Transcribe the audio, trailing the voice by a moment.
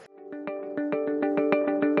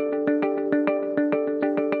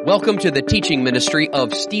Welcome to the teaching ministry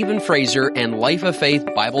of Stephen Fraser and Life of Faith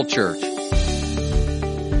Bible Church,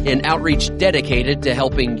 an outreach dedicated to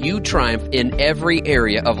helping you triumph in every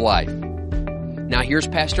area of life. Now here's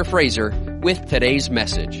Pastor Fraser with today's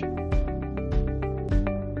message.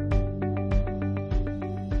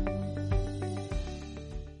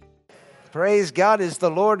 Praise God. Is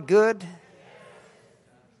the Lord good?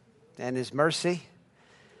 And His mercy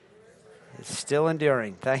is still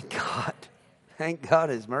enduring. Thank God. Thank God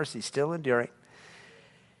His mercy is still enduring.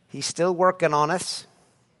 He's still working on us.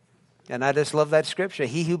 And I just love that scripture.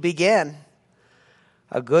 He who began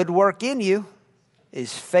a good work in you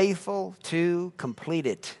is faithful to complete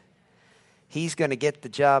it. He's going to get the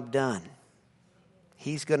job done.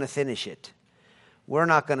 He's going to finish it. We're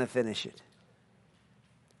not going to finish it.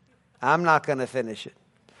 I'm not going to finish it.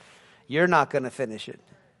 You're not going to finish it.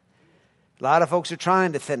 A lot of folks are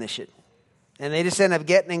trying to finish it. And they just end up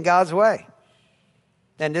getting in God's way.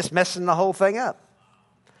 And just messing the whole thing up.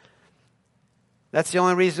 That's the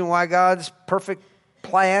only reason why God's perfect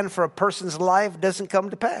plan for a person's life doesn't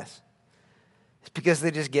come to pass. It's because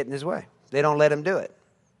they just get in His way. They don't let Him do it.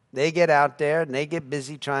 They get out there and they get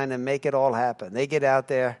busy trying to make it all happen. They get out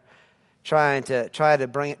there trying to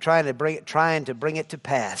bring it to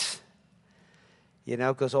pass. You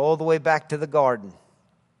know, it goes all the way back to the garden.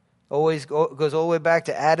 Goes all the way back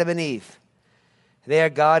to Adam and Eve.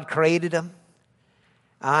 There God created them.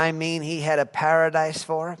 I mean, He had a paradise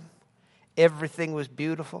for them. Everything was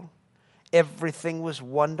beautiful. Everything was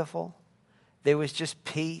wonderful. There was just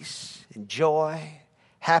peace and joy,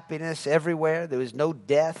 happiness everywhere. There was no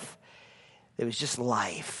death. There was just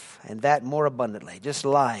life, and that more abundantly. Just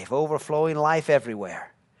life, overflowing life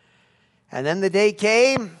everywhere. And then the day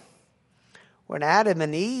came when Adam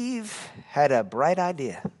and Eve had a bright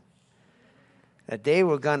idea that they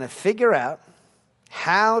were going to figure out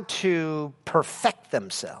how to perfect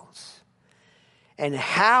themselves and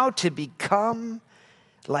how to become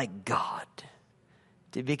like God,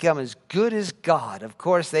 to become as good as God. Of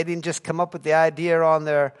course, they didn't just come up with the idea on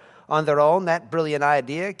their own. That brilliant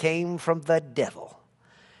idea came from the devil.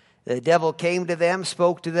 The devil came to them,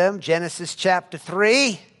 spoke to them, Genesis chapter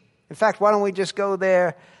 3. In fact, why don't we just go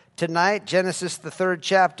there tonight, Genesis the 3rd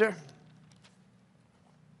chapter.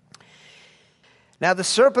 Now the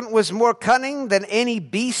serpent was more cunning than any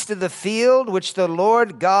beast of the field which the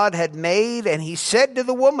Lord God had made, and he said to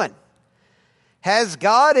the woman, has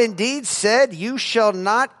God indeed said, you shall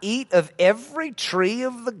not eat of every tree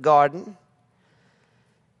of the garden?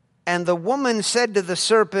 And the woman said to the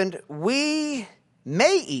serpent, we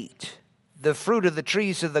may eat the fruit of the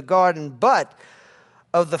trees of the garden, but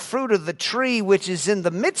of the fruit of the tree which is in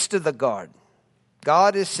the midst of the garden,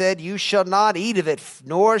 God has said, you shall not eat of it,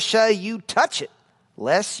 nor shall you touch it,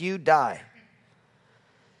 lest you die.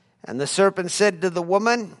 And the serpent said to the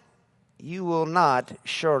woman, you will not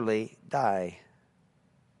surely die.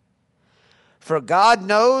 For God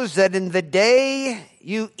knows that in the day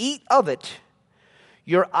you eat of it,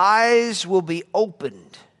 your eyes will be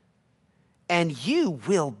opened, and you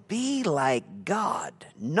will be like God,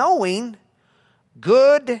 knowing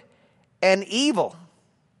good and evil.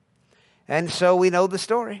 And so we know the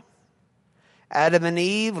story. Adam and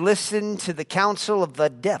Eve listened to the counsel of the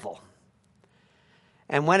devil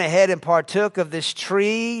and went ahead and partook of this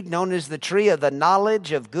tree known as the tree of the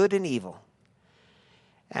knowledge of good and evil.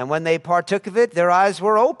 And when they partook of it, their eyes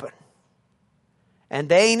were open. And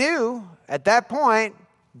they knew at that point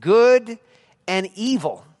good and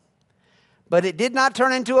evil. But it did not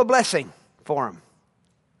turn into a blessing for them.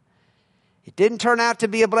 It didn't turn out to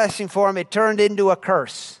be a blessing for them. It turned into a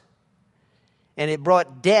curse. And it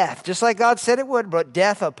brought death, just like God said it would, brought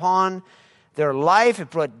death upon their life. It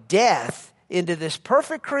brought death into this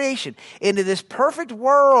perfect creation, into this perfect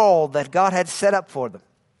world that God had set up for them.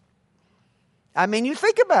 I mean, you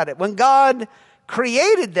think about it. When God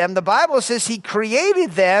created them, the Bible says He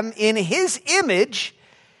created them in His image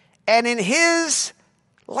and in His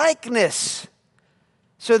likeness.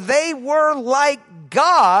 So they were like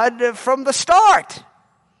God from the start.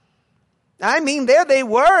 I mean, there they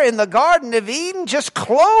were in the Garden of Eden, just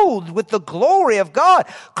clothed with the glory of God,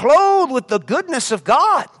 clothed with the goodness of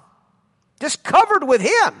God, just covered with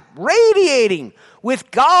Him, radiating with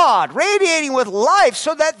God, radiating with life,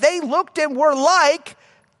 so that they looked and were like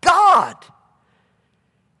God.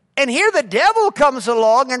 And here the devil comes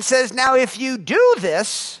along and says, now if you do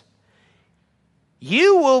this,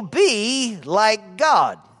 you will be like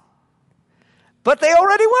God. But they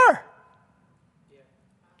already were.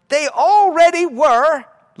 They already were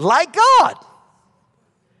like God.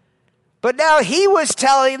 But now he was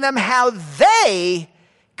telling them how they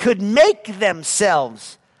could make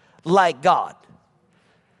themselves like God.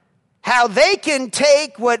 how they can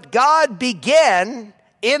take what God began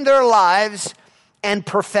in their lives and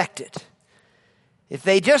perfect it. If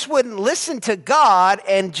they just wouldn't listen to God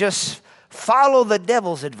and just follow the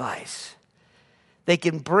devil's advice, they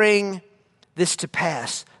can bring this to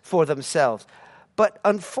pass for themselves. But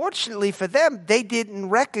unfortunately for them, they didn't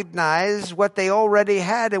recognize what they already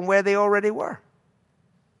had and where they already were.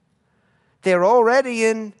 They're already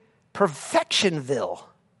in Perfectionville.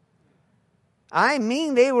 I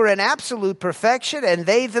mean, they were in absolute perfection, and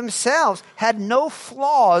they themselves had no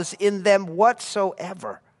flaws in them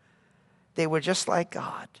whatsoever. They were just like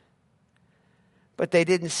God. But they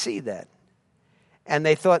didn't see that. And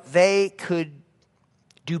they thought they could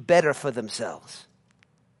do better for themselves.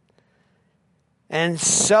 And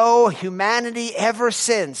so humanity ever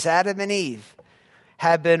since Adam and Eve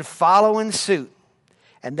have been following suit.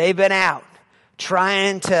 And they've been out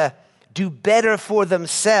trying to do better for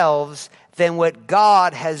themselves than what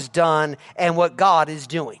God has done and what God is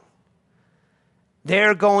doing.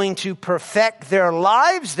 They're going to perfect their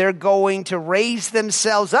lives. They're going to raise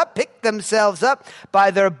themselves up, pick themselves up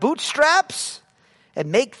by their bootstraps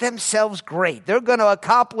and make themselves great. They're going to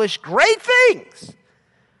accomplish great things.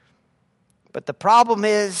 But the problem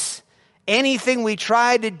is, anything we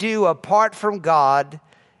try to do apart from God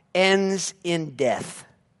ends in death.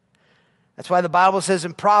 That's why the Bible says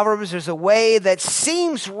in Proverbs, there's a way that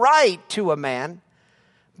seems right to a man,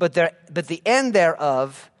 but the end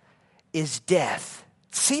thereof is death.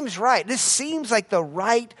 It seems right. This seems like the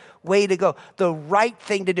right way to go, the right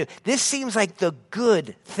thing to do. This seems like the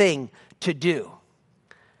good thing to do.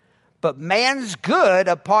 But man's good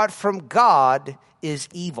apart from God is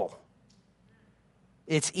evil.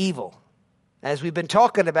 It's evil. As we've been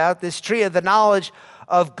talking about, this tree of the knowledge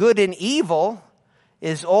of good and evil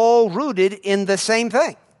is all rooted in the same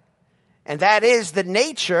thing. And that is the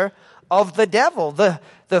nature of the devil.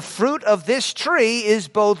 The fruit of this tree is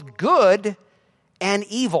both good and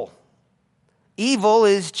evil. Evil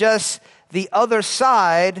is just the other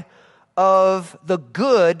side of the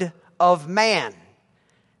good of man.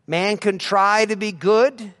 Man can try to be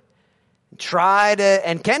good,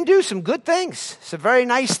 and can do some good things, some very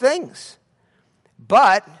nice things.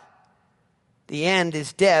 But the end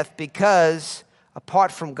is death, because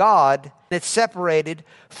apart from God, it's separated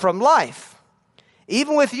from life.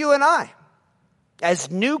 Even with you and I,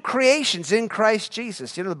 as new creations in Christ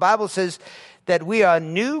Jesus. You know, the Bible says that we are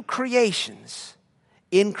new creations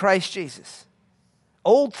in Christ Jesus.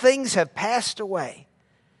 Old things have passed away.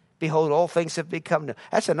 Behold, all things have become new.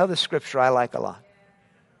 That's another scripture I like a lot.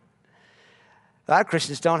 A lot of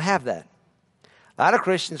Christians don't have that. A lot of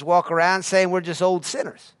Christians walk around saying we're just old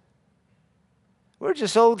sinners. We're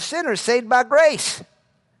just old sinners saved by grace.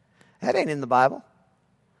 That ain't in the Bible.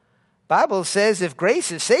 The Bible says if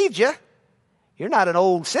grace has saved you, you're not an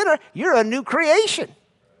old sinner, you're a new creation.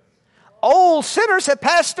 Old sinners have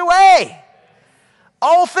passed away.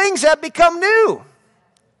 All things have become new.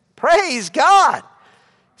 Praise God.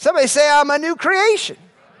 Somebody say, I'm a new creation.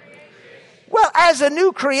 Well, as a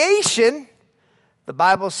new creation, the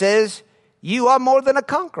Bible says you are more than a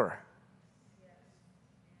conqueror.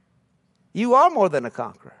 You are more than a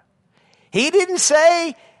conqueror. He didn't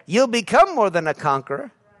say you'll become more than a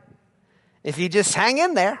conqueror if you just hang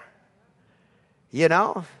in there. You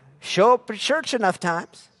know, show up at church enough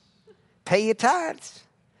times, pay your tithes,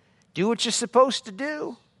 do what you're supposed to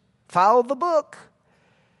do, follow the book.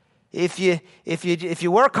 If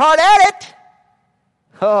you work hard at it,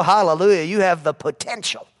 oh, hallelujah, you have the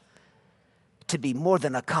potential to be more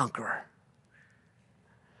than a conqueror.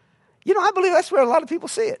 You know, I believe that's where a lot of people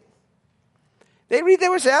see it. They read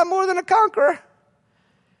there and say, I'm more than a conqueror.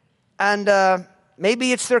 And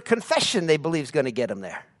maybe it's their confession they believe is going to get them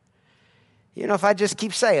there. You know, if I just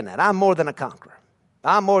keep saying that, I'm more than a conqueror.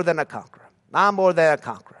 I'm more than a conqueror. I'm more than a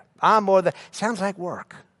conqueror. I'm more than... Sounds like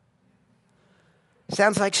work.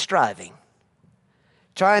 Sounds like striving.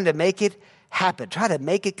 Trying to make it happen. Try to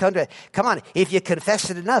make it come to... Come on, if you confess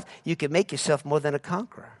it enough, you can make yourself more than a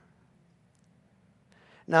conqueror.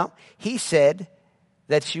 No, he said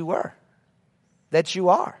that you were. That you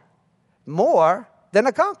are. More than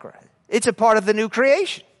a conqueror. It's a part of the new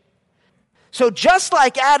creation. So just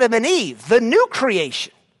like Adam and Eve, the new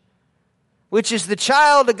creation, which is the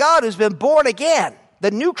child of God who's been born again,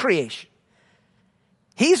 the new creation,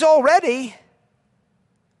 he's already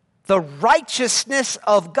the righteousness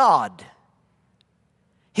of God.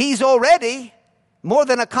 He's already more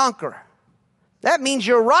than a conqueror. That means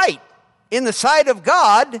you're right in the sight of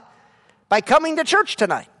God by coming to church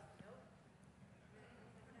tonight.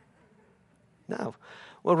 No,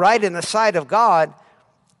 we're right in the sight of God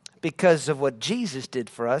because of what Jesus did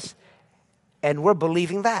for us. And we're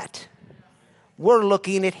believing that. We're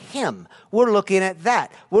looking at him. We're looking at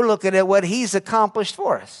that. We're looking at what he's accomplished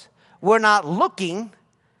for us. We're not looking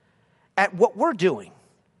at what we're doing,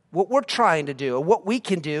 what we're trying to do, or what we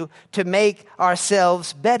can do to make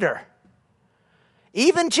ourselves better.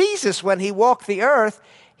 Even Jesus, when he walked the earth,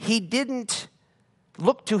 he didn't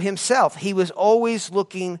look to himself. He was always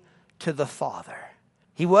looking to the Father.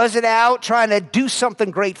 He wasn't out trying to do something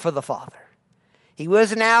great for the Father. He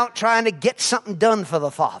wasn't out trying to get something done for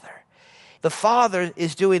the Father. The Father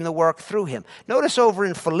is doing the work through him. Notice over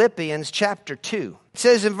in Philippians chapter 2. It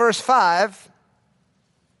says in verse 5,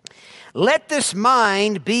 let this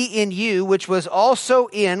mind be in you, which was also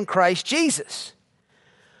in Christ Jesus,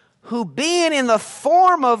 who being in the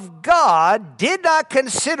form of God, did not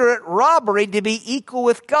consider it robbery to be equal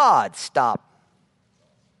with God. Stop.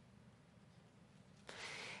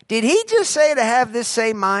 Did he just say to have this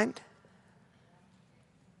same mind?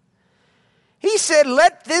 He said,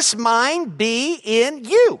 let this mind be in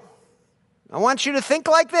you. I want you to think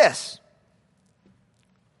like this.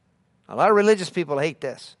 A lot of religious people hate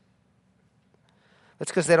this.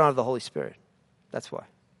 That's because they don't have the Holy Spirit. That's why.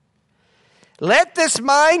 Let this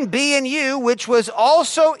mind be in you, which was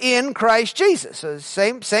also in Christ Jesus. So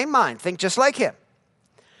same mind. Think just like him.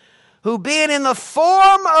 Who being in the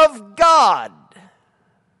form of God.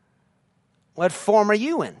 What form are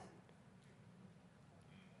you in?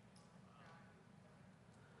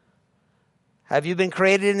 Have you been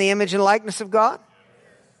created in the image and likeness of God?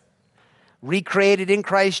 Recreated in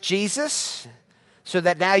Christ Jesus, so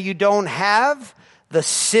that now you don't have the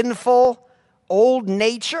sinful old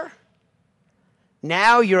nature.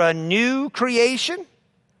 Now you're a new creation,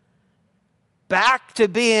 back to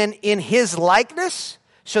being in his likeness,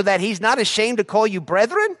 so that he's not ashamed to call you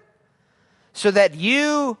brethren, so that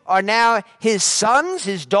you are now his sons,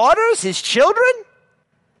 his daughters, his children.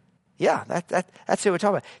 Yeah, that's what we're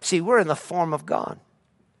talking about. See, we're in the form of God.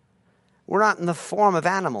 We're not in the form of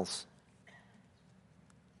animals.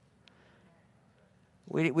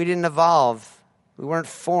 We didn't evolve. We weren't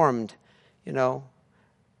formed,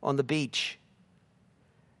 on the beach.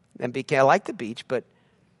 And I like the beach, but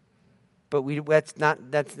we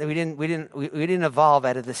didn't evolve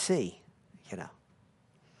out of the sea,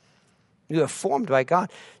 We were formed by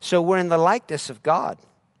God. So we're in the likeness of God.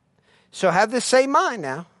 So have the same mind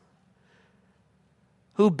now.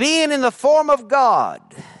 Who being in the form of God,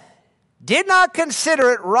 did not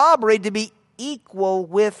consider it robbery to be equal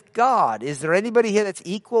with God. Is there anybody here that's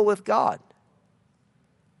equal with God?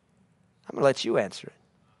 I'm going to let you answer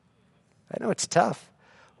it. I know it's tough.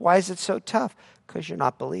 Why is it so tough? Because you're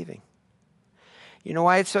not believing. You know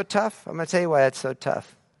why it's so tough? I'm going to tell you why it's so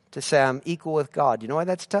tough to say I'm equal with God. You know why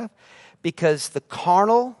that's tough? Because the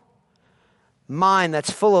carnal mind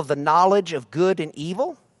that's full of the knowledge of good and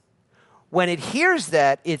evil, when it hears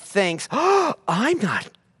that, it thinks, I'm not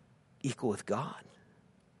equal with God.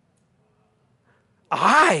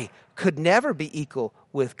 I could never be equal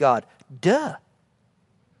with God. Duh.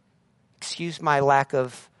 Excuse my lack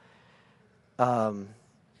of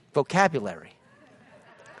vocabulary.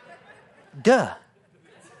 Duh.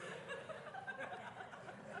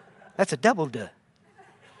 That's a double duh.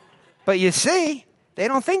 But you see, they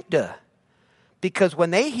don't think duh. Because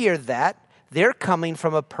when they hear that, they're coming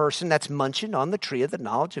from a person that's munching on the tree of the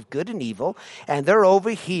knowledge of good and evil, and they're over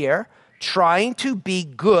here trying to be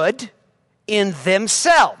good in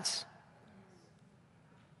themselves.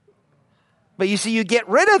 But you see, you get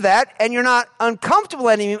rid of that, and you're not uncomfortable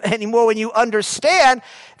anymore when you understand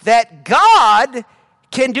that God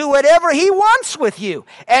can do whatever he wants with you.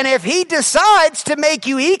 And if he decides to make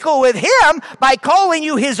you equal with him by calling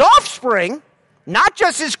you his offspring, not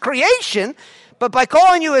just his creation, but by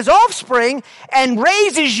calling you his offspring, and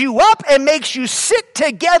raises you up and makes you sit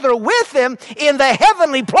together with him in the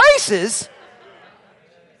heavenly places,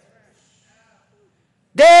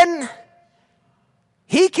 then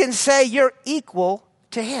he can say you're equal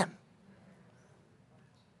to him.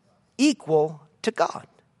 Equal to God.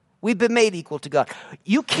 We've been made equal to God.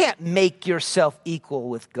 You can't make yourself equal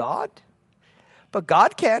with God, but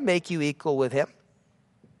God can make you equal with him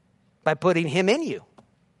by putting him in you,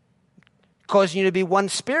 causing you to be one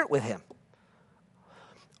spirit with him.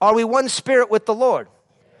 Are we one spirit with the Lord?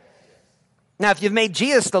 Now, if you've made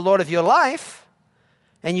Jesus the Lord of your life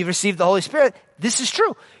and you've received the Holy Spirit, this is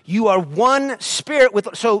true. You are one spirit with,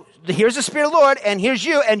 so here's the Spirit of the Lord and here's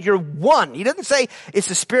you and you're one. He doesn't say it's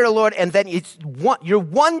the Spirit of the Lord and then it's one. You're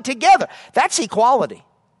one together. That's equality.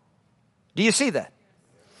 Do you see that?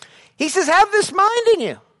 He says, have this mind in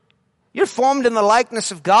you. You're formed in the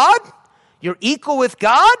likeness of God. You're equal with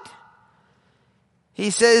God. He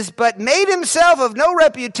says, but made himself of no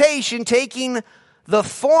reputation, taking the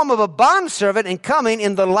form of a bondservant and coming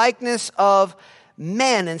in the likeness of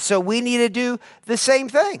men. And so we need to do the same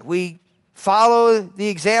thing. We follow the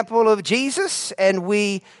example of Jesus and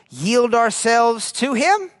we yield ourselves to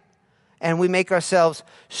him and we make ourselves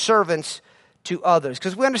servants to others.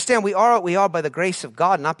 Because we understand we are what we are by the grace of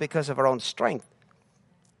God, not because of our own strength,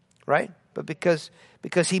 right? But because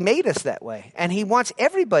he made us that way and he wants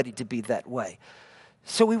everybody to be that way.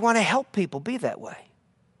 So we want to help people be that way.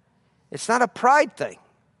 It's not a pride thing.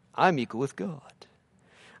 I'm equal with God.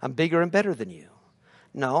 I'm bigger and better than you.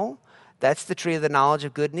 No, that's the tree of the knowledge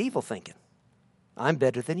of good and evil thinking. I'm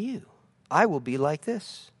better than you. I will be like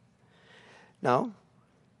this. No,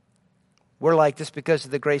 we're like this because of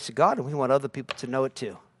the grace of God, and we want other people to know it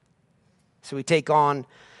too. So we take on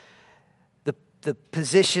the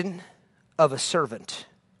position of a servant.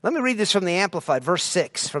 Let me read this from the Amplified, verse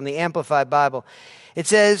 6 from the Amplified Bible. It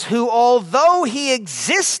says, who although he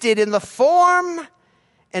existed in the form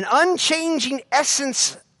and unchanging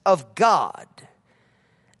essence of God,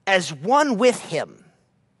 as one with him,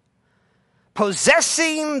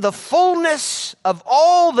 possessing the fullness of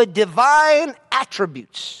all the divine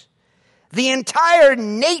attributes, the entire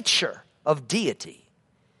nature of deity,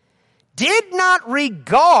 did not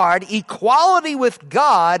regard equality with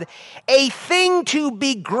God a thing to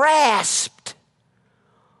be grasped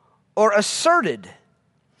or asserted,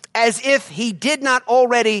 as if he did not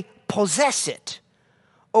already possess it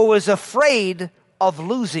or was afraid of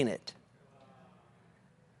losing it.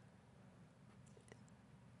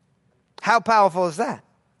 How powerful is that?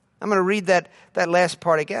 I'm going to read that last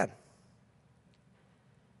part again.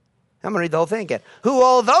 I'm going to read the whole thing again. Who,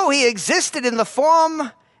 although he existed in the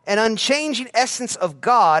form and unchanging essence of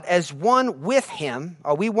God as one with him,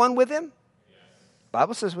 are we one with him? Yes. The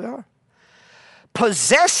Bible says we are.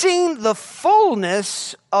 Possessing the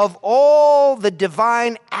fullness of all the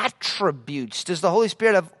divine attributes. Does the Holy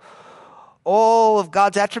Spirit have all of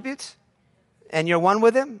God's attributes? And you're one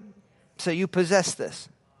with him? So you possess this.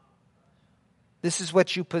 This is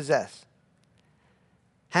what you possess.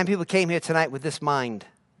 How many people came here tonight with this mind?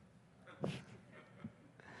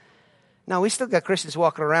 No, we still got Christians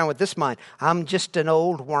walking around with this mind. I'm just an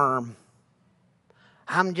old worm.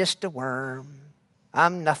 I'm just a worm.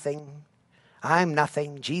 I'm nothing. I'm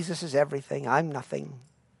nothing. Jesus is everything. I'm nothing.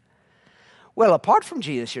 Well, apart from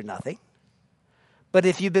Jesus, you're nothing. But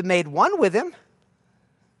if you've been made one with him,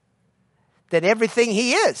 then everything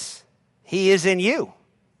he is in you.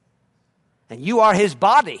 And you are his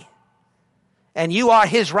body. And you are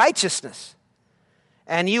his righteousness.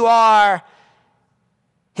 And you are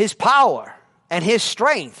his power and his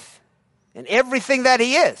strength and everything that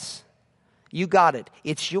he is. You got it.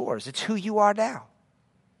 It's yours. It's who you are now.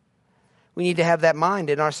 We need to have that mind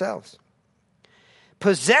in ourselves.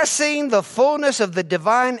 Possessing the fullness of the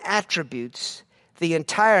divine attributes, the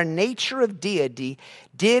entire nature of deity,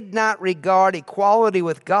 did not regard equality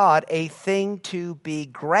with God a thing to be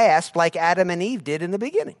grasped like Adam and Eve did in the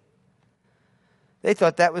beginning. They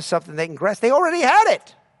thought that was something they can grasp. They already had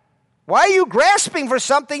it. Why are you grasping for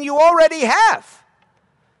something you already have?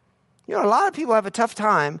 You know, a lot of people have a tough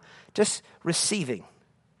time just receiving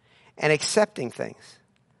and accepting things.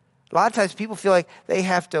 A lot of times people feel like they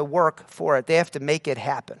have to work for it. They have to make it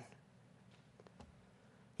happen.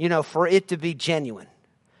 You know, for it to be genuine,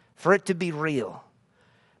 for it to be real.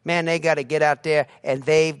 Man, they got to get out there and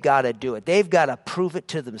they've got to do it. They've got to prove it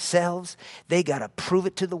to themselves. They got to prove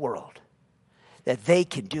it to the world that they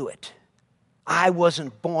can do it. I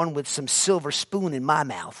wasn't born with some silver spoon in my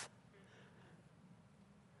mouth.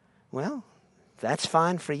 Well, that's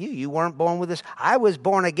fine for you. You weren't born with this. I was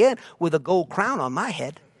born again with a gold crown on my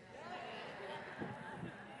head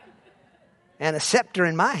and a scepter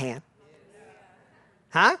in my hand.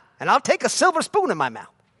 Huh? And I'll take a silver spoon in my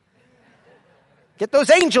mouth. Get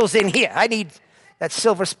those angels in here. I need that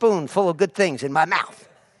silver spoon full of good things in my mouth.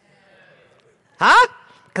 Huh?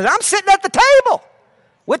 Because I'm sitting at the table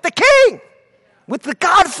with the King, with the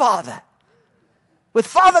Godfather, with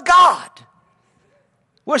Father God.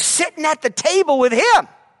 We're sitting at the table with him.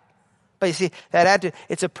 But you see, that attitude,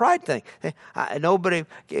 it's a pride thing. Nobody,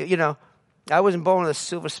 you know, I wasn't born with a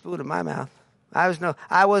silver spoon in my mouth.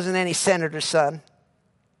 I wasn't any senator's son.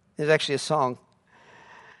 There's actually a song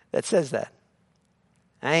that says that.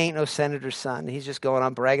 I ain't no senator's son. He's just going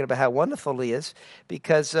on bragging about how wonderful he is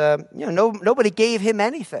because, nobody gave him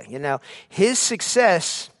anything. You know, his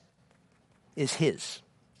success is his.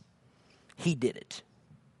 He did it.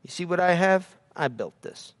 You see what I have? I built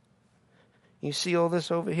this. You see all this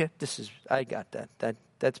over here? I got that.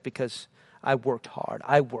 That's because I worked hard.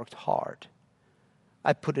 I worked hard.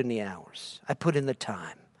 I put in the hours. I put in the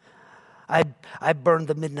time. I burned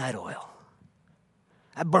the midnight oil.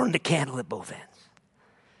 I burned the candle at both ends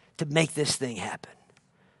to make this thing happen.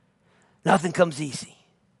 Nothing comes easy.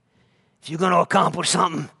 If you're going to accomplish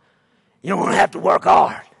something, you're going to have to work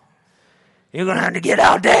hard. You're going to have to get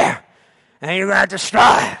out there, and you're going to have to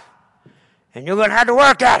strive, and you're going to have to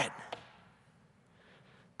work at it.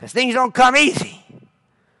 Because things don't come easy.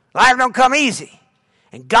 Life don't come easy.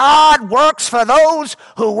 And God works for those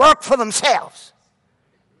who work for themselves.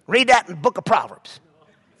 Read that in the book of Proverbs.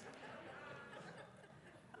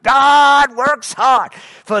 God works hard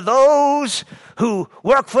for those who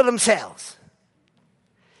work for themselves.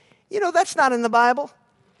 You know, that's not in the Bible.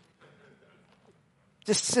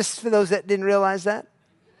 Just for those that didn't realize that.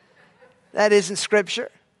 That isn't Scripture.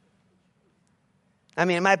 I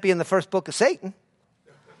mean, it might be in the first book of Satan.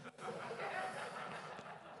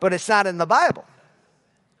 But it's not in the Bible.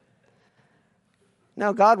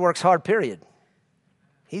 No, God works hard, period.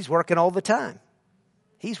 He's working all the time.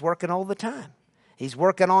 He's working all the time. He's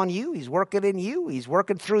working on you. He's working in you. He's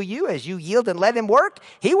working through you. As you yield and let him work,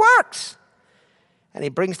 he works. And he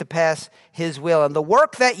brings to pass his will. And the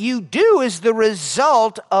work that you do is the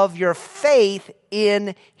result of your faith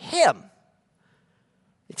in him.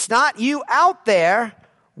 It's not you out there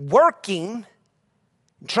working,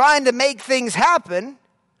 trying to make things happen,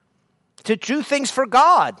 to do things for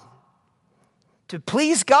God, to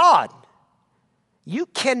please God. You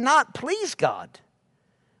cannot please God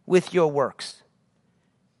with your works.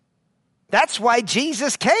 That's why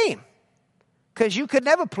Jesus came, because you could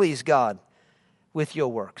never please God with your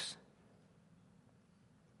works.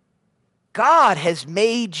 God has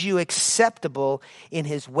made you acceptable in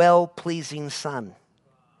his well-pleasing Son.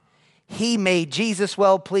 He made Jesus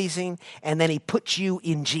well-pleasing, and then he put you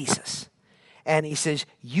in Jesus. And he says,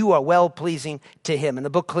 you are well-pleasing to him. In the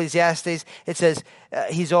book of Ecclesiastes, it says,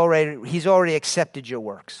 he's already accepted your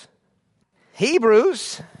works.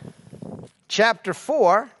 Hebrews chapter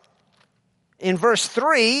 4, in verse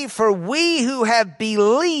 3, for we who have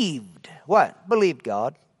believed, what? Believed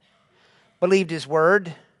God. Believed his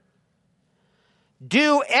word.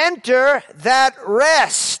 Do enter that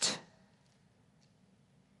rest.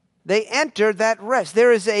 They enter that rest.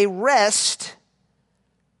 There is a rest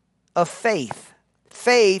of faith.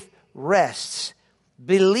 Faith rests.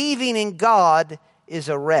 Believing in God is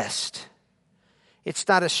a rest. It's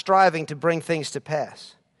not a striving to bring things to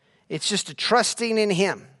pass. It's just a trusting in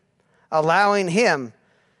him, allowing him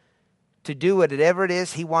to do whatever it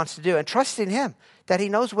is he wants to do, and trusting him that he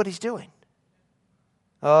knows what he's doing.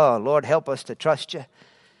 Oh, Lord, help us to trust you.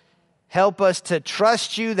 Help us to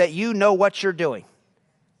trust you that you know what you're doing.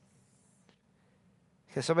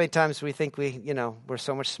 Because so many times we think we're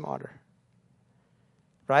so much smarter.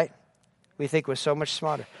 Right? We think we're so much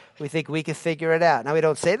smarter. We think we can figure it out. Now, we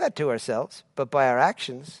don't say that to ourselves, but by our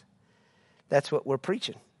actions, that's what we're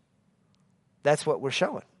preaching. That's what we're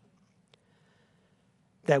showing.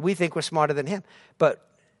 That we think we're smarter than him. But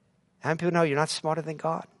how many people know you're not smarter than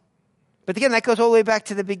God? But again, that goes all the way back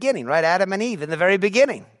to the beginning, right? Adam and Eve in the very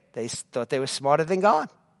beginning. They thought they were smarter than God.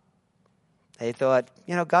 They thought,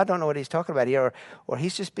 God don't know what he's talking about here, or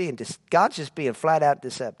he's just God's just being flat out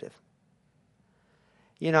deceptive.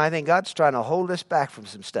 I think God's trying to hold us back from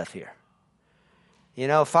some stuff here.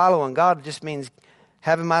 Following God just means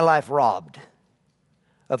having my life robbed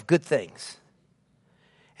of good things.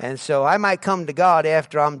 And so I might come to God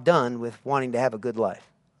after I'm done with wanting to have a good life.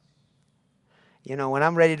 When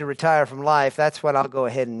I'm ready to retire from life, that's when I'll go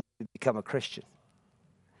ahead and become a Christian.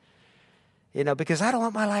 Because I don't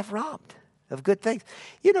want my life robbed of good things.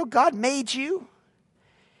 God made you,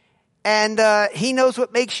 and he knows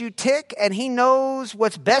what makes you tick, and he knows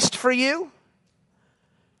what's best for you.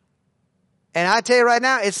 And I tell you right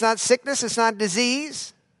now, it's not sickness, it's not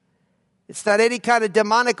disease, it's not any kind of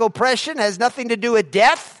demonic oppression, it has nothing to do with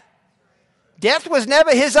death. Death was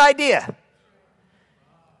never his idea.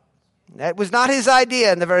 That was not his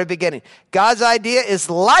idea in the very beginning. God's idea is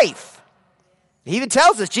life. He even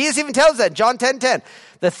tells us, Jesus even tells us that in John 10:10.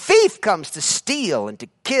 The thief comes to steal and to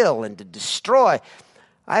kill and to destroy.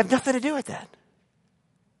 I have nothing to do with that.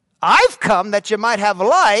 I've come that you might have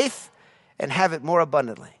life and have it more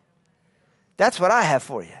abundantly. That's what I have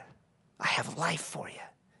for you. I have life for you.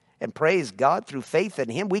 And praise God, through faith in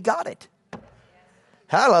him, we got it.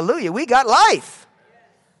 Hallelujah. We got life.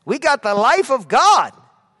 We got the life of God.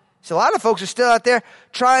 So a lot of folks are still out there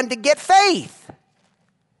trying to get faith.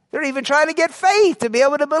 They're even trying to get faith to be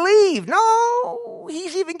able to believe. No,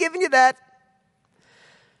 he's even giving you that.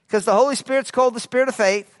 Because the Holy Spirit's called the Spirit of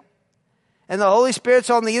faith. And the Holy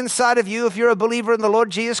Spirit's on the inside of you if you're a believer in the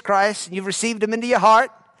Lord Jesus Christ and you've received him into your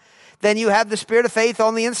heart. then you have the spirit of faith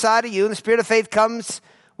on the inside of you, and the spirit of faith comes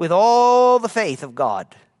with all the faith of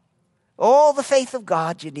God. All the faith of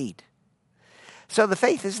God you need. So the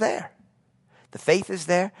faith is there. The faith is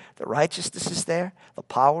there. The righteousness is there. The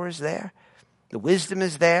power is there. The wisdom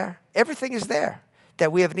is there. Everything is there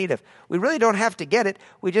that we have need of. We really don't have to get it.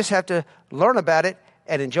 We just have to learn about it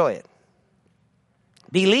and enjoy it.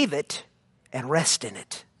 Believe it and rest in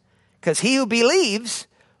it. Because he who believes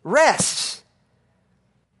rests.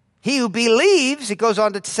 He who believes, it goes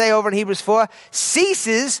on to say over in Hebrews 4,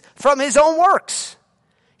 ceases from his own works.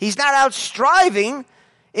 He's not out striving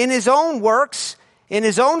in his own works, in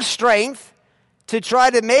his own strength, to try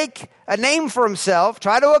to make a name for himself,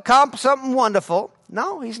 try to accomplish something wonderful.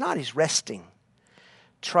 No, he's not. He's resting,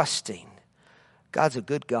 trusting. God's a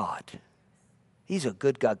good God. He's a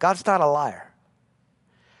good God. God's not a liar.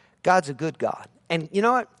 God's a good God. And you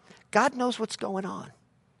know what? God knows what's going on.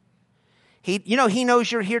 He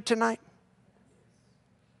knows you're here tonight.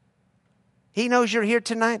 He knows you're here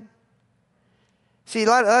tonight. See, a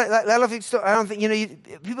lot of people, I don't think,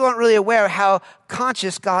 people aren't really aware of how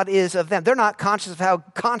conscious God is of them. They're not conscious of how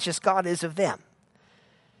conscious God is of them.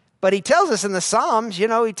 But he tells us in the Psalms,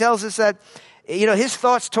 he tells us that, his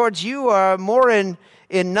thoughts towards you are more in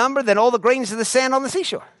number than all the grains of the sand on the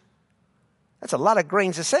seashore. That's a lot of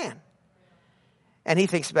grains of sand. And he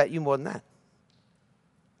thinks about you more than that.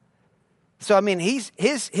 So, I mean, he's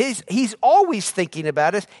always thinking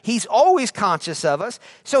about us. He's always conscious of us.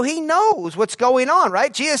 So he knows what's going on,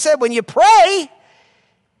 right? Jesus said, when you pray,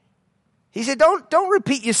 he said, don't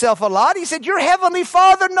repeat yourself a lot. He said, your heavenly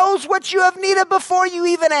Father knows what you have need of before you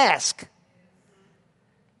even ask.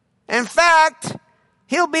 In fact,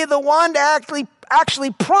 he'll be the one to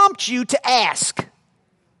actually prompt you to ask.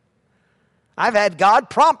 I've had God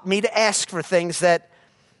prompt me to ask for things that,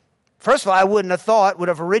 first of all, I wouldn't have thought would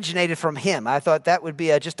have originated from him. I thought that would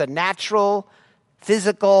be just a natural,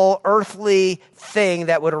 physical, earthly thing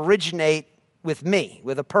that would originate with me,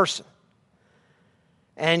 with a person.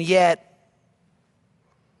 And yet,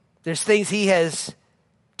 there's things he has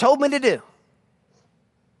told me to do,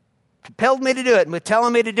 compelled me to do it, and with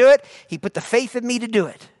telling me to do it, he put the faith in me to do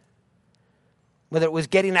it. Whether it was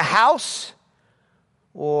getting a house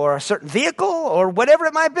or a certain vehicle or whatever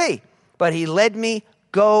it might be. But he led me,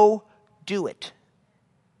 go do it.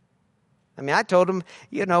 I mean, I told him,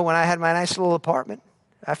 when I had my nice little apartment,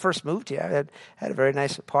 I first moved here, I had a very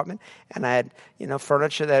nice apartment, and I had,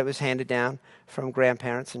 furniture that was handed down from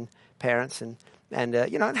grandparents and parents, and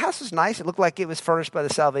the house was nice. It looked like it was furnished by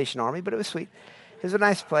the Salvation Army, but it was sweet. It was a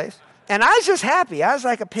nice place. And I was just happy. I was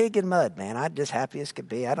like a pig in mud, man. I'm just happy as could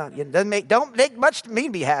be. Don't make much to me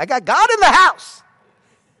to be happy. I got God in the house.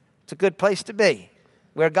 It's a good place to be,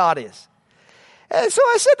 where God is. And so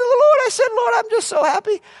I said to the Lord, I'm just so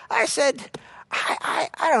happy. I said, I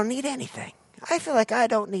don't need anything. I feel like I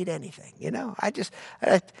don't need anything. I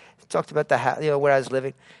talked about the house, where I was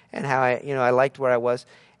living and how I liked where I was.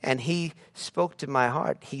 And he spoke to my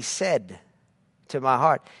heart. He said to my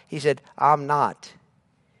heart, he said, I'm not.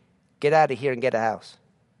 Get out of here and get a house.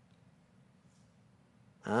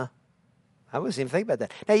 Huh? I wasn't even thinking about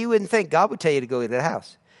that. Now, you wouldn't think God would tell you to go get a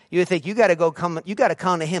house. You would think you got to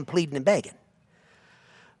come to him pleading and begging.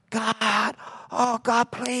 God,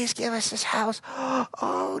 please give us this house.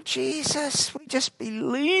 Oh, Jesus, we just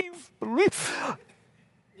believe.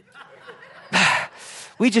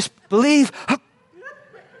 We just believe.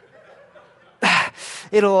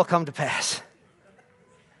 It'll all come to pass.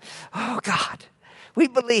 Oh, God, we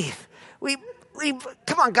believe. We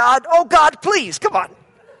come on, God. Oh, God, please, come on.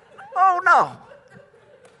 Oh, no.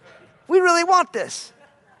 We really want this.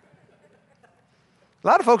 A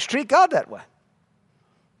lot of folks treat God that way.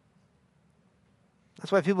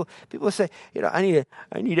 That's why people say, I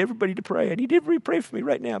need everybody to pray. I need everybody to pray for me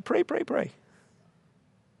right now. Pray, pray, pray.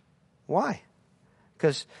 Why?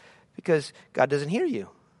 Because God doesn't hear you.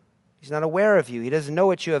 He's not aware of you. He doesn't know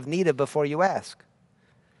what you have need of before you ask.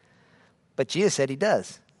 But Jesus said he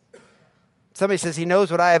does. Somebody says he knows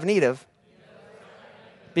what I have need of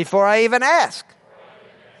before I even ask.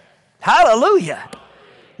 Hallelujah.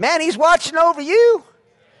 Man, he's watching over you.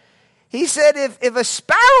 He said if a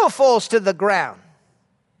sparrow falls to the ground,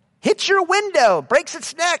 hits your window, breaks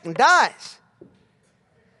its neck, and dies.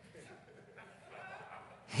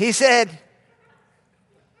 He said,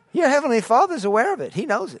 your heavenly Father's aware of it. He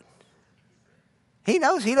knows it. He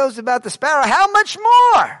knows about the sparrow. How much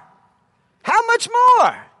more? How much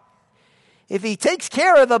more? If he takes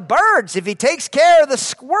care of the birds, if he takes care of the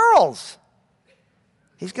squirrels,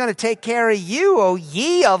 he's going to take care of you, O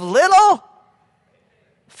ye of little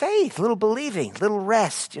faith, little believing, little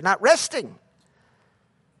rest. You're not resting.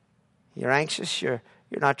 You're anxious. You're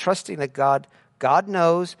You're not trusting that God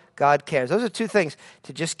knows, God cares. Those are two things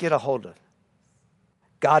to just get a hold of.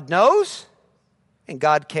 God knows and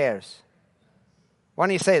God cares. Why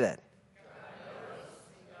don't you say that?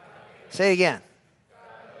 Say it again.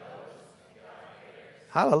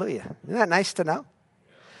 Hallelujah. Isn't that nice to know?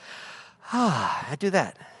 I do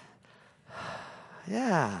that.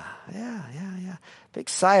 Yeah. Big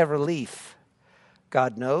sigh of relief.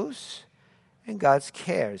 God knows and God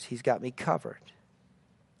cares. He's got me covered.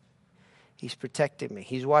 He's protecting me.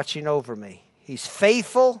 He's watching over me. He's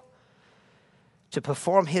faithful to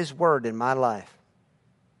perform His word in my life.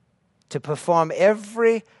 To perform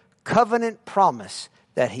every covenant promise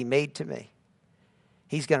that He made to me.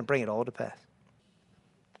 He's going to bring it all to pass.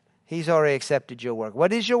 He's already accepted your work.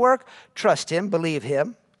 What is your work? Trust Him, believe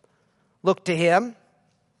Him, look to Him,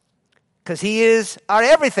 because He is our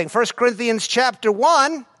everything. 1 Corinthians chapter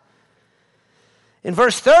 1, in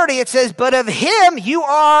verse 30, it says, "But of Him you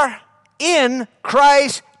are in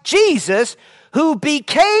Christ Jesus, who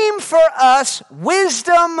became for us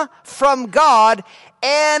wisdom from God,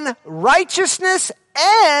 and righteousness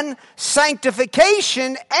and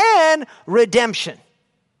sanctification and redemption."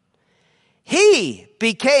 He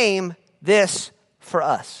became this for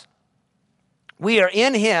us. We are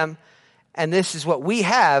in Him, and this is what we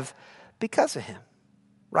have because of Him.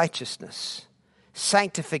 Righteousness,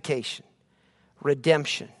 sanctification,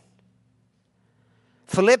 redemption.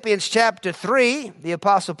 Philippians chapter 3, the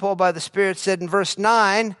Apostle Paul by the Spirit said in verse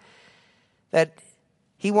 9 that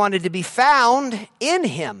he wanted to be found in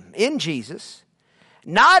Him, in Jesus,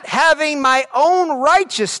 not having my own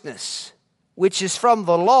righteousness, which is from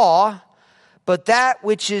the law, but that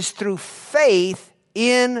which is through faith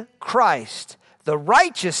in Christ, the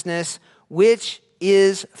righteousness which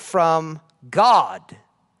is from God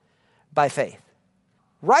by faith.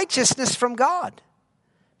 Righteousness from God.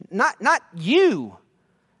 Not you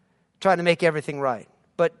trying to make everything right,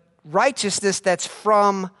 but righteousness that's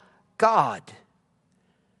from God.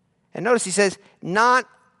 And notice he says, not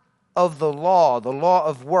of the law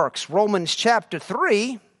of works. Romans chapter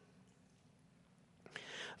 3,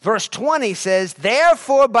 verse 20 says,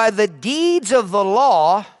 "Therefore by the deeds of the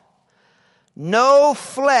law, no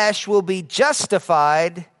flesh will be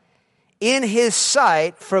justified in His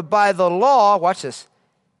sight, for by the law," watch this,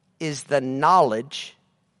 "is the knowledge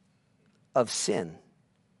of sin."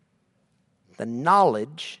 The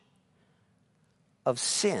knowledge of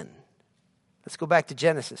sin. Let's go back to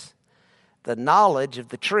Genesis. The knowledge of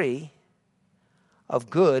the tree of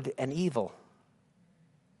good and evil.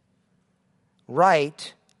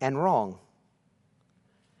 Right and wrong.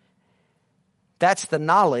 That's the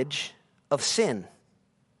knowledge of sin.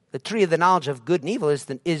 The tree of the knowledge of good and evil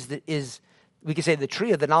is we could say the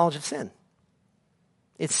tree of the knowledge of sin.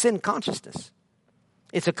 It's sin consciousness.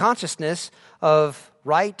 It's a consciousness of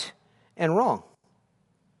right and wrong.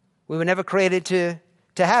 We were never created to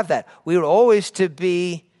have that. We were always to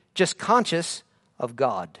be just conscious of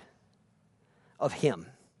God, of Him.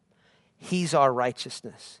 He's our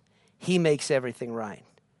righteousness. He makes everything right.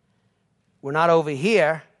 We're not over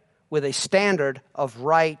here with a standard of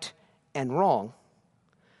right and wrong.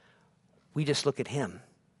 We just look at Him.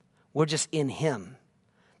 We're just in Him.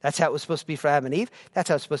 That's how it was supposed to be for Adam and Eve. That's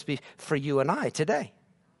how it's supposed to be for you and I today.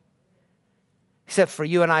 Except for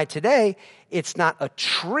you and I today, it's not a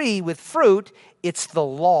tree with fruit, it's the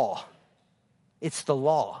law. It's the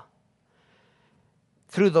law.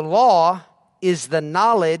 Through the law is the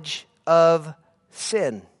knowledge of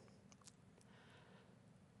sin.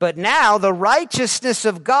 But now the righteousness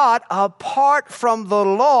of God apart from the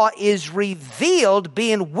law is revealed,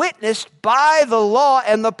 being witnessed by the law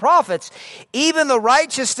and the prophets. Even the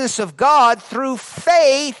righteousness of God through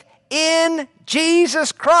faith in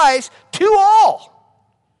Jesus Christ to all.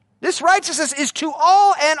 This righteousness is to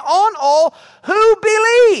all and on all who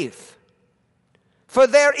believe. For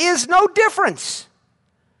there is no difference.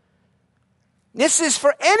 This is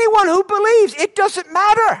for anyone who believes. It doesn't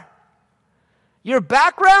matter. Your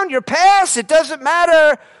background, your past, it doesn't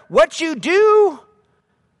matter what you do,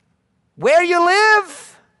 where you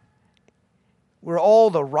live. We're all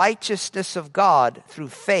the righteousness of God through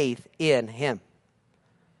faith in Him.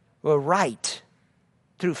 We're right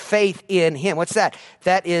through faith in Him. What's that?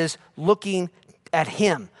 That is looking at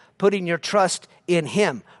Him, putting your trust in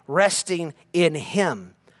Him, resting in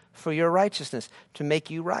Him for your righteousness, to make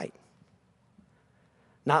you right.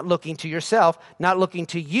 Not looking to yourself, not looking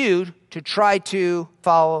to you to try to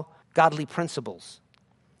follow godly principles.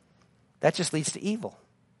 That just leads to evil.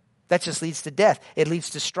 That just leads to death. It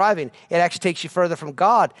leads to striving. It actually takes you further from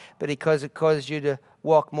God, but because it causes you to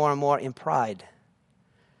walk more and more in pride.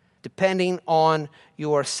 Depending on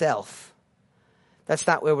yourself. That's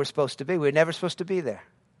not where we're supposed to be. We're never supposed to be there.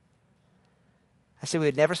 I said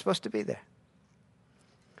we're never supposed to be there.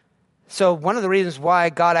 So one of the reasons why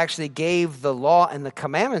God actually gave the law and the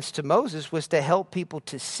commandments to Moses was to help people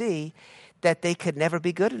to see that they could never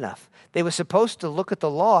be good enough. They were supposed to look at the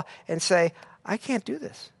law and say, I can't do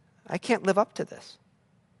this. I can't live up to this.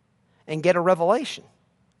 And get a revelation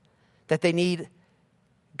that they need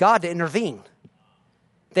God to intervene.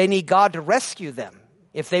 They need God to rescue them.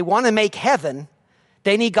 If they want to make heaven,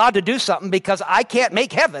 they need God to do something, because I can't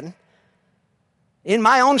make heaven in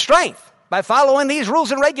my own strength by following these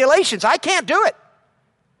rules and regulations. I can't do it.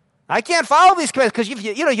 I can't follow these commands, because if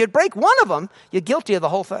you'd break one of them, you're guilty of the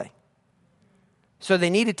whole thing. So they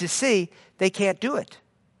needed to see they can't do it.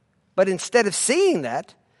 But instead of seeing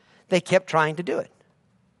that, they kept trying to do it.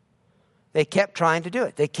 They kept trying to do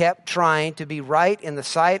it. They kept trying to be right in the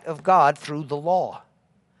sight of God through the law.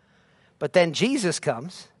 But then Jesus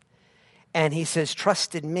comes and he says,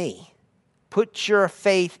 trust in me. Put your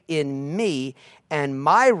faith in me, and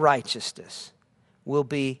my righteousness will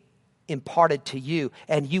be imparted to you,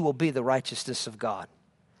 and you will be the righteousness of God.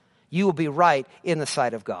 You will be right in the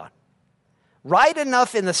sight of God. Right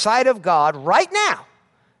enough in the sight of God right now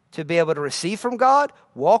to be able to receive from God,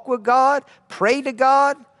 walk with God, pray to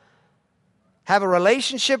God, have a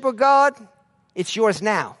relationship with God. It's yours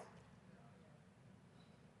now.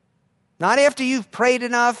 Not after you've prayed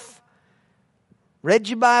enough, read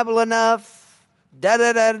your Bible enough, A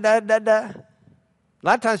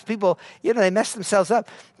lot of times people, they mess themselves up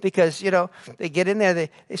because, they get in there,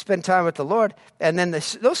 they spend time with the Lord, and then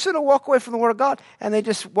they'll sort of walk away from the Word of God, and they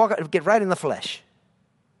just get right in the flesh.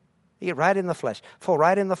 They get right in the flesh, fall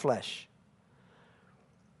right in the flesh.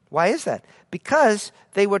 Why is that? Because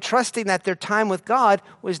they were trusting that their time with God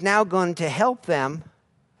was now going to help them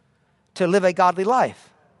to live a godly life.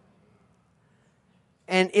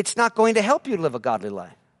 And it's not going to help you live a godly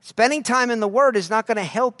life. Spending time in the Word is not going to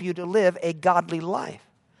help you to live a godly life.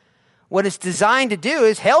 What it's designed to do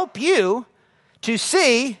is help you to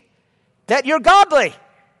see that you're godly.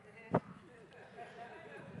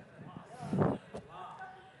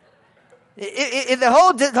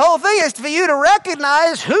 The whole thing is for you to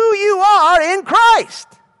recognize who you are in Christ.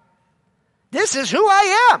 This is who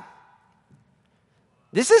I am.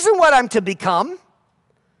 This isn't what I'm to become.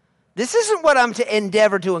 This isn't what I'm to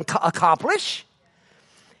endeavor to accomplish.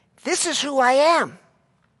 This is who I am.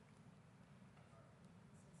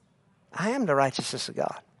 I am the righteousness of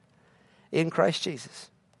God in Christ Jesus.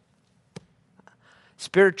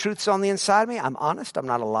 Spirit truth's on the inside of me. I'm honest. I'm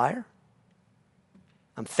not a liar.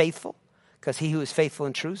 I'm faithful, because he who is faithful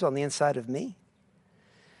and true is on the inside of me.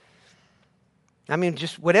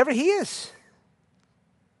 Just whatever he is.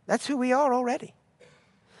 That's who we are already.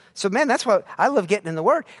 So, man, that's why I love getting in the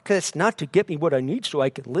Word, because it's not to get me what I need so I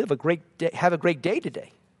can live a great day, have a great day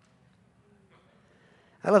today.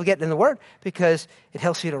 I love getting in the Word because it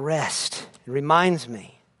helps me to rest. It reminds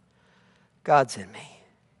me God's in me.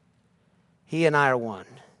 He and I are one.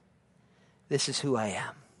 This is who I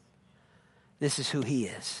am. This is who he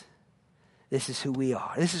is. This is who we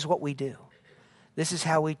are. This is what we do. This is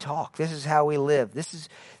how we talk. This is how we live. This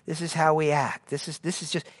is how we act. This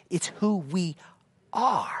is just, it's who we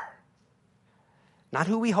are. Not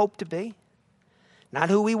who we hope to be. Not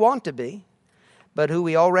who we want to be. But who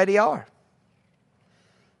we already are.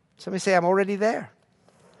 Somebody say, I'm already there.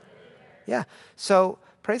 Yeah. So,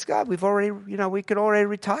 praise God, we could already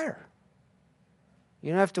retire.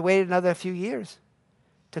 You don't have to wait another few years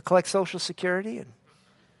to collect Social Security.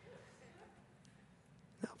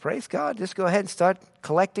 No, praise God, just go ahead and start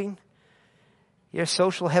collecting your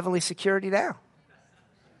social heavenly security now.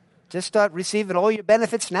 Just start receiving all your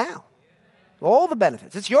benefits now. All the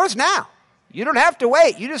benefits. It's yours now. You don't have to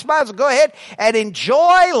wait. You just might as well go ahead and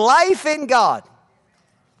enjoy life in God.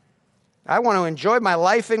 I want to enjoy my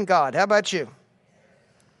life in God. How about you?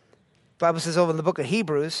 The Bible says over in the book of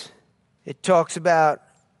Hebrews, it talks about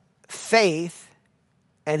faith,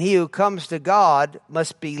 and he who comes to God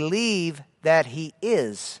must believe that he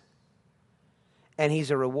is, and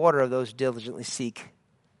he's a rewarder of those who diligently seek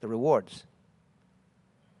the rewards.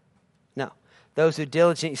 No, those who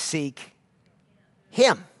diligently seek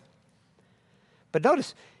him. But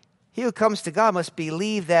notice, he who comes to God must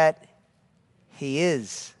believe that he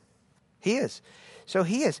is. He is. So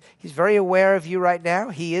he is. He's very aware of you right now.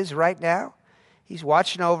 He is right now. He's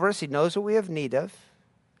watching over us. He knows what we have need of.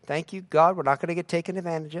 Thank you, God. We're not going to get taken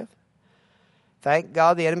advantage of. Thank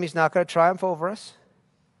God the enemy's not going to triumph over us.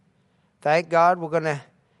 Thank God we're going to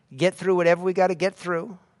get through whatever we got to get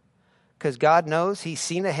through, because God knows he's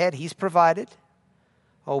seen ahead. He's provided.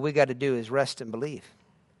 All we got to do is rest and believe.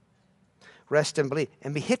 Rest and believe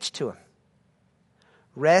and be hitched to him.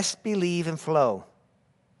 Rest, believe, and flow.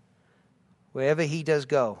 Wherever he does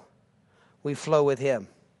go, we flow with him.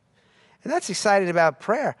 And that's exciting about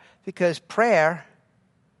prayer, because prayer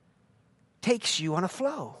takes you on a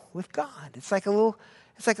flow with God. It's like a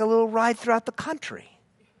little ride throughout the country.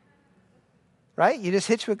 Right? You just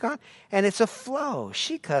hitch with God, and it's a flow.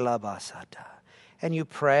 Shikalabasata. And you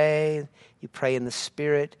pray in the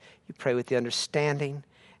Spirit, you pray with the understanding,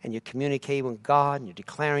 and you communicate with God, and you're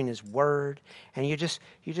declaring his word, and you're just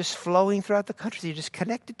flowing throughout the country. You're just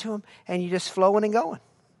connected to him, and you're just flowing and going.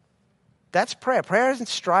 That's prayer. Prayer isn't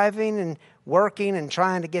striving and working and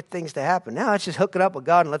trying to get things to happen. Now it's just hooking up with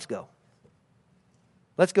God and let's go.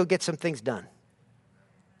 Let's go get some things done.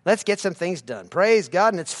 Let's get some things done. Praise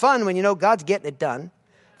God. And it's fun when you know God's getting it done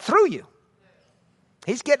through you.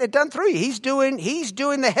 He's getting it done through you. He's doing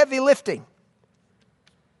the heavy lifting.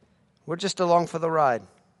 We're just along for the ride.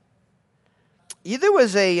 There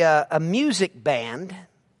was a music band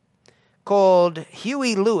called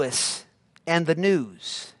Huey Lewis and the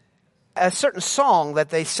News. A certain song that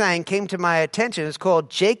they sang came to my attention. It's called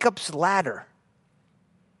Jacob's Ladder.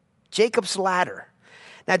 Jacob's Ladder.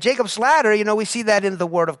 Now, Jacob's Ladder, we see that in the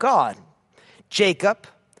Word of God. Jacob,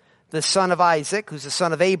 the son of Isaac, who's the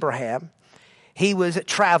son of Abraham, he was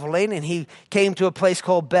traveling and he came to a place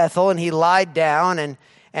called Bethel and he lied down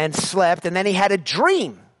and slept. And then he had a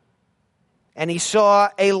dream. And he saw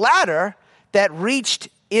a ladder that reached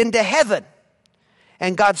into heaven.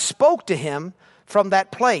 And God spoke to him from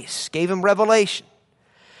that place, gave him revelation.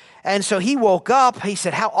 And so he woke up. He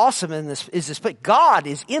said, how awesome is this place? God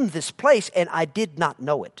is in this place, and I did not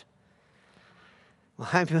know it. Well,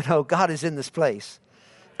 how do you know God is in this place?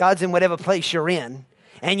 God's in whatever place you're in,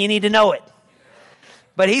 and you need to know it.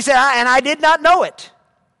 But he said, and I did not know it.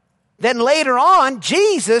 Then later on,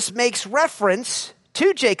 Jesus makes reference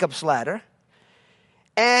to Jacob's ladder,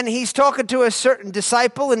 and he's talking to a certain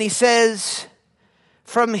disciple, and he says,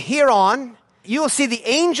 from here on, you will see the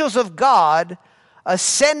angels of God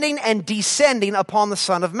ascending and descending upon the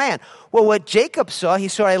Son of Man. Well, what Jacob saw, he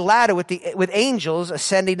saw a ladder with angels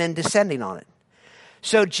ascending and descending on it.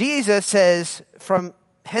 So Jesus says, from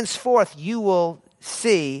henceforth you will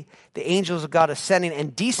see the angels of God ascending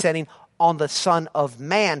and descending on the Son of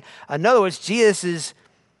Man. In other words, Jesus is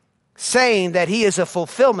saying that he is a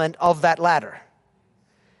fulfillment of that ladder.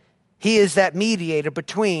 He is that mediator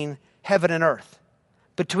between heaven and earth,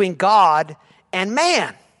 between God and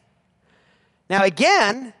man. Now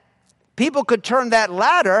again, people could turn that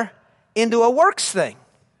ladder into a works thing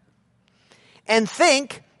and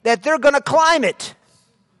think that they're going to climb it,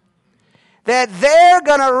 that they're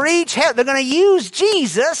going to reach heaven. They're going to use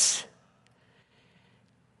Jesus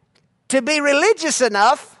to be religious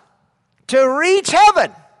enough to reach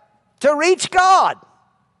heaven, to reach God.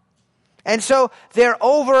 And so they're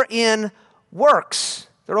over in works.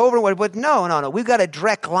 They're over with, no. We've got a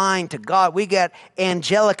direct line to God. We got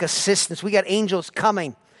angelic assistance. We got angels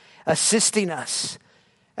coming, assisting us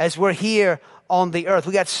as we're here on the earth.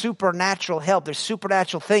 We got supernatural help. There's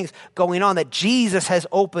supernatural things going on that Jesus has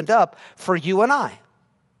opened up for you and I.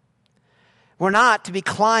 We're not to be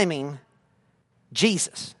climbing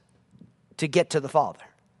Jesus to get to the Father.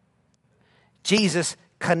 Jesus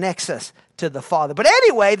connects us to the Father. But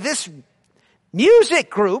anyway, this music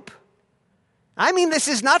group, this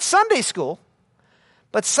is not Sunday school,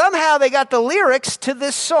 but somehow they got the lyrics to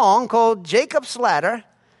this song called Jacob's Ladder.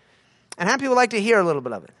 And how many people like to hear a little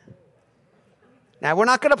bit of it? Now, we're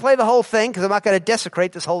not going to play the whole thing because I'm not going to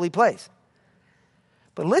desecrate this holy place.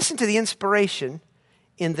 But listen to the inspiration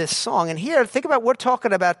in this song. And here, think about what we're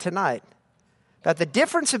talking about tonight. About the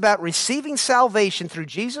difference about receiving salvation through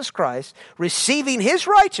Jesus Christ, receiving his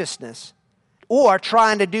righteousness, or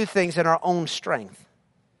trying to do things in our own strength.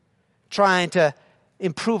 Trying to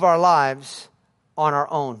improve our lives on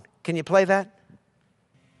our own. Can you play that?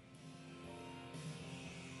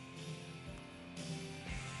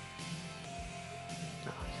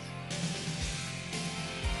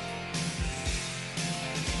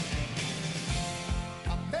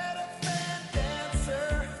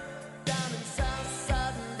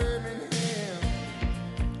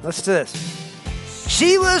 Listen to this.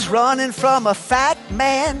 She was running from a fat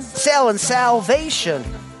man selling salvation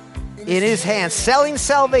in his hands. Selling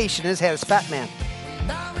salvation in his hands. Fat man.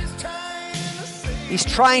 He's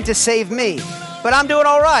trying to save me. But I'm doing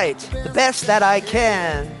all right. The best that I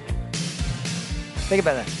can. Think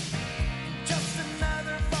about that.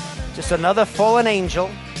 Just another fallen angel.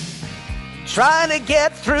 Trying to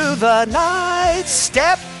get through the night.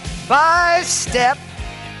 Step by step.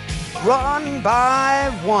 One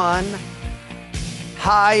by one,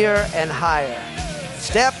 higher and higher.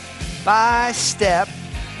 Step by step,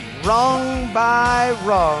 rung by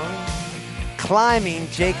rung, climbing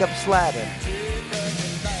Jacob's ladder.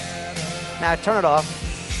 Now turn it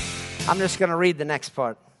off. I'm just going to read the next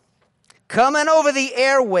part. Coming over the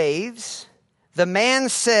airwaves, the man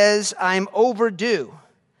says, I'm overdue.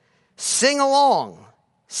 Sing along.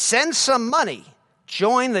 Send some money.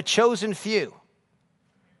 Join the chosen few.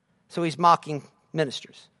 So he's mocking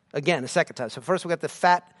ministers. Again, the second time. So first we got the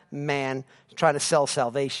fat man trying to sell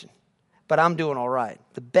salvation. But I'm doing all right.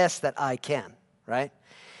 The best that I can, right?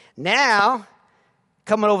 Now,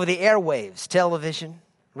 coming over the airwaves, television,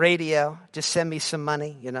 radio, just send me some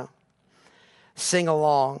money, Sing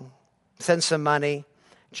along, send some money,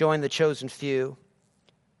 join the chosen few.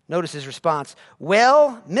 Notice his response.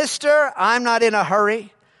 Well, mister, I'm not in a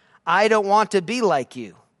hurry. I don't want to be like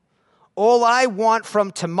you. All I want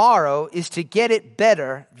from tomorrow is to get it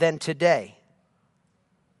better than today.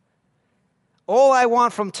 All I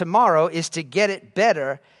want from tomorrow is to get it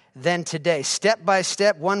better than today. Step by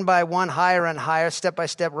step, one by one, higher and higher, step by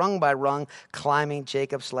step, rung by rung, climbing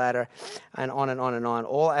Jacob's ladder, and on and on and on.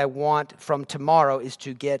 All I want from tomorrow is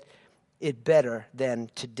to get it better than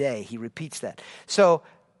today. He repeats that. So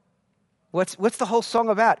what's the whole song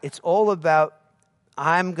about? It's all about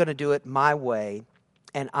I'm going to do it my way,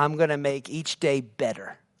 and I'm going to make each day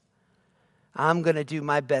better. I'm going to do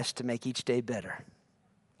my best to make each day better.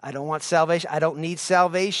 I don't want salvation. I don't need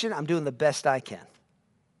salvation. I'm doing the best I can.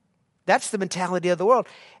 That's the mentality of the world.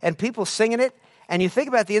 And people singing it, and you think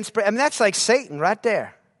about the inspiration. That's like Satan right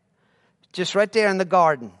there. Just right there in the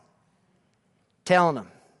garden. Telling them,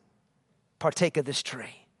 partake of this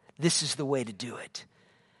tree. This is the way to do it.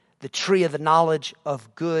 The tree of the knowledge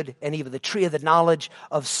of good and evil. The tree of the knowledge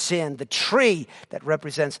of sin. The tree that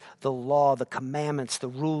represents the law, the commandments, the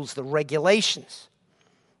rules, the regulations.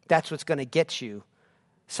 That's what's going to get you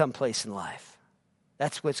someplace in life.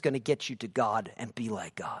 That's what's going to get you to God and be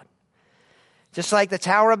like God. Just like the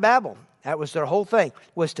Tower of Babel. That was their whole thing,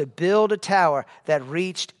 was to build a tower that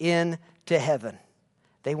reached into heaven.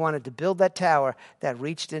 They wanted to build that tower that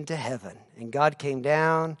reached into heaven. And God came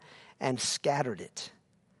down and scattered it.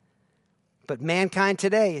 But mankind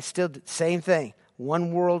today is still the same thing.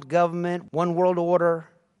 One world government, one world order.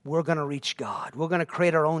 We're going to reach God. We're going to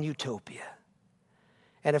create our own utopia.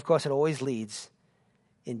 And of course, it always leads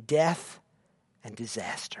in death and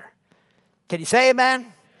disaster. Can you say amen?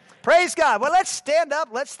 Praise God. Well, let's stand up.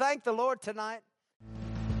 Let's thank the Lord tonight.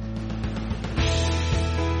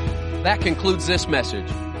 That concludes this message.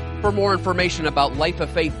 For more information about Life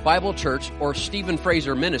of Faith Bible Church or Stephen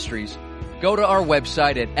Fraser Ministries, go to our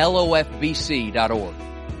website at lofbc.org.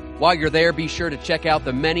 While you're there, be sure to check out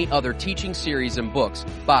the many other teaching series and books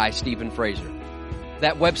by Stephen Fraser.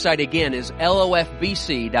 That website again is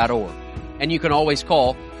lofbc.org. And you can always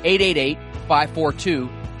call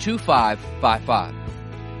 888-542-2555.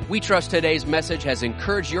 We trust today's message has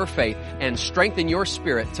encouraged your faith and strengthened your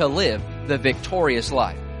spirit to live the victorious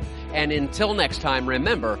life. And until next time,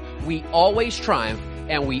 remember, we always triumph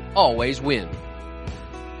and we always win.